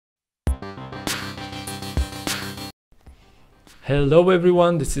Hello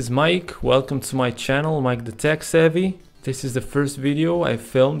everyone, this is Mike. Welcome to my channel, Mike the Tech Savvy. This is the first video I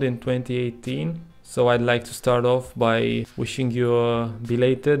filmed in 2018. So I'd like to start off by wishing you a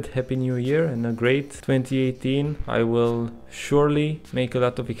belated Happy New Year and a great 2018. I will surely make a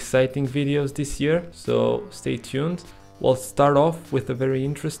lot of exciting videos this year, so stay tuned. We'll start off with a very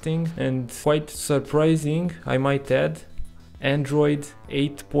interesting and quite surprising, I might add, Android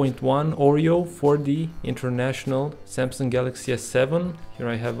 8.1 Oreo for the International Samsung Galaxy S7. Here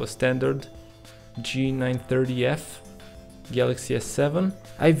I have a standard G930F Galaxy S7.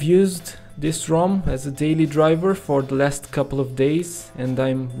 I've used this ROM as a daily driver for the last couple of days and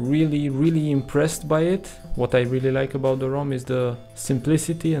I'm really impressed by it. What I really like about the ROM is the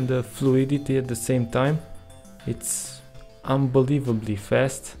simplicity and the fluidity at the same time. It's unbelievably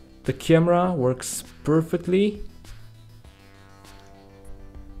fast. The camera works perfectly.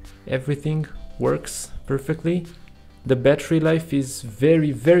 Everything works perfectly. The battery life is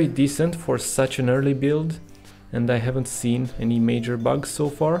very decent for such an early build and I haven't seen any major bugs so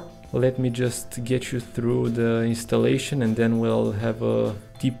far. Let me just get you through the installation and then we'll have a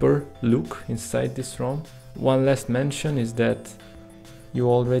deeper look inside this ROM. One last mention is that you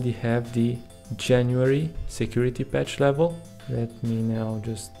already have the January security patch level. Let me now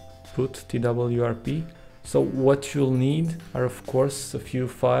just put TWRP. So what you'll need are of course a few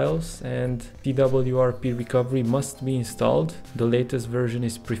files, and TWRP recovery must be installed. The latest version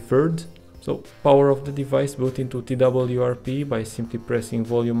is preferred. So power off the device, boot into TWRP by simply pressing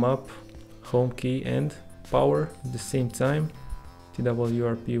volume up, home key and power at the same time.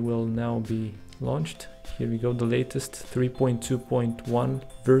 TWRP will now be launched. Here we go, the latest 3.2.1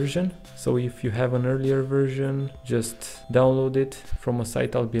 version. So if you have an earlier version, just download it from a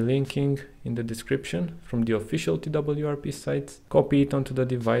site I'll be linking in the description from the official TWRP site. Copy it onto the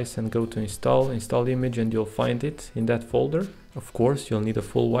device and go to install image, and you'll find it in that folder. Of course, you'll need a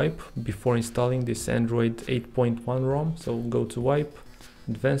full wipe before installing this Android 8.1 ROM. So go to wipe,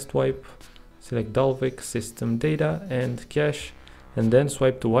 advanced wipe, select Dalvik, system data and cache, and then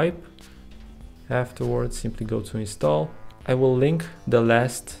swipe to wipe. Afterwards, simply go to install. I will link the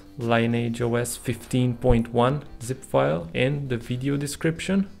last LineageOS 15.1 zip file in the video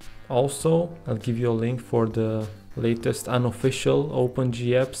description. Also, I'll give you a link for the latest unofficial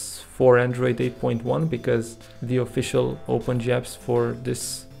OpenG apps for Android 8.1 because the official OpenG apps for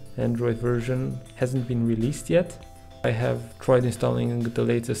this Android version hasn't been released yet. I have tried installing the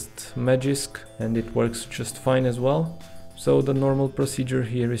latest Magisk and it works just fine as well. So the normal procedure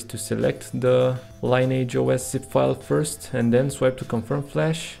here is to select the LineageOS zip file first and then swipe to confirm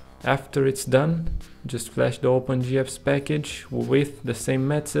flash. After it's done, just flash the OpenG apps package with the same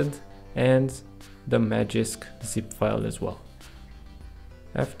method and the Magisk zip file as well.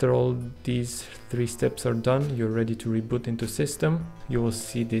 After all these three steps are done, you're ready to reboot into system. You will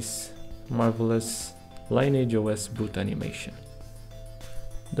see this marvelous LineageOS boot animation.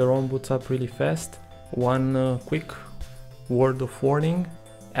 The ROM boots up really fast. One quick word of warning: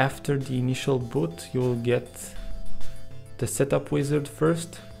 after the initial boot you will get the setup wizard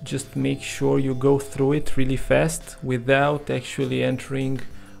first. Just make sure you go through it really fast without actually entering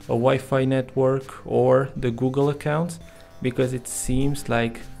a Wi-Fi network or the Google account, because it seems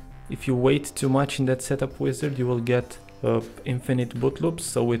like if you wait too much in that setup wizard you will get infinite boot loops.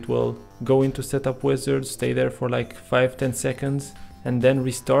 So it will go into setup wizard, stay there for like 5-10 seconds and then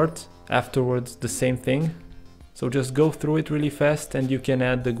restart. Afterwards the same thing. So just go through it really fast and you can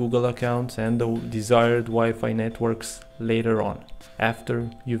add the Google account and the desired Wi-Fi networks later on,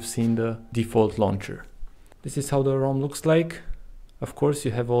 after you've seen the default launcher. This is how the ROM looks like. Of course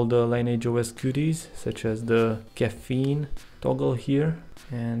you have all the LineageOS goodies such as the caffeine toggle here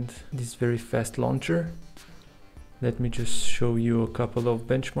and this very fast launcher. Let me just show you a couple of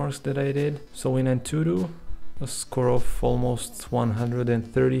benchmarks that I did. So in Antutu, a score of almost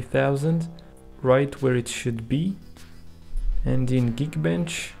 130,000. Right where it should be, and in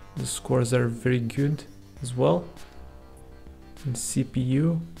Geekbench the scores are very good as well. In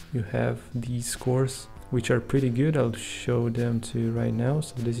CPU you have these scores which are pretty good. I'll show them to you right now.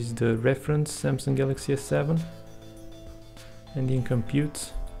 So this is the reference Samsung Galaxy S7, and in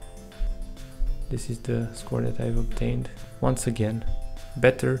compute this is the score that I've obtained. Once again,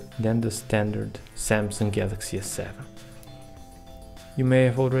 better than the standard Samsung Galaxy S7. You may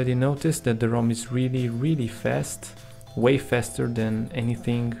have already noticed that the ROM is really fast, way faster than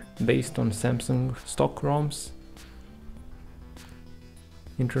anything based on Samsung stock ROMs.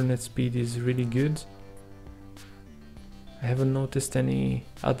 Internet speed is really good. I haven't noticed any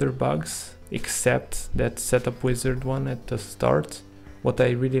other bugs except that setup wizard one at the start. What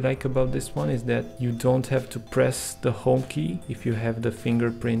I really like about this one is that you don't have to press the home key if you have the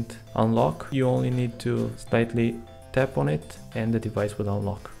fingerprint unlock. You only need to slightly tap on it and the device will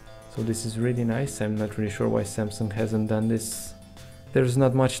unlock. So this is really nice. I'm not really sure why Samsung hasn't done this. There's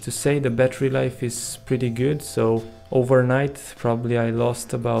not much to say. The battery life is pretty good. So overnight probably I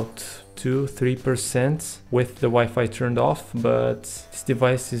lost about 2-3% with the Wi-Fi turned off, but this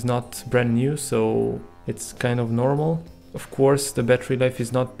device is not brand new, so it's kind of normal. Of course, the battery life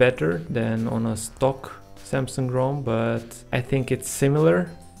is not better than on a stock Samsung ROM, but I think it's similar.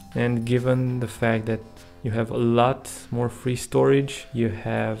 And given the fact that you have a lot more free storage, you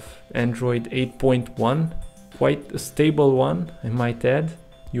have Android 8.1, quite a stable one, I might add.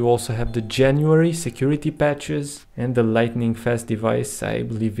 You also have the January security patches and the lightning fast device. I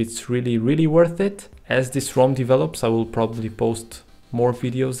believe it's really worth it. As this ROM develops, I will probably post more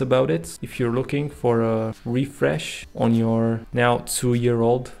videos about it. If you're looking for a refresh on your now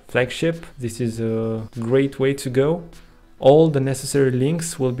 2-year-old flagship, this is a great way to go. All the necessary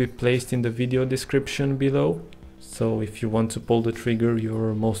links will be placed in the video description below. So if you want to pull the trigger,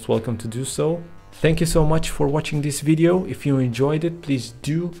 you're most welcome to do so. Thank you so much for watching this video. If you enjoyed it, please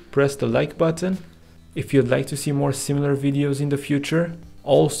do press the like button. If you'd like to see more similar videos in the future,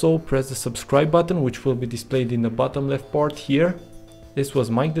 also press the subscribe button, which will be displayed in the bottom left part here. This was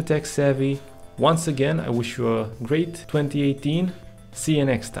Mike the Tech Savvy. Once again, I wish you a great 2018. See you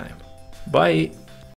next time. Bye!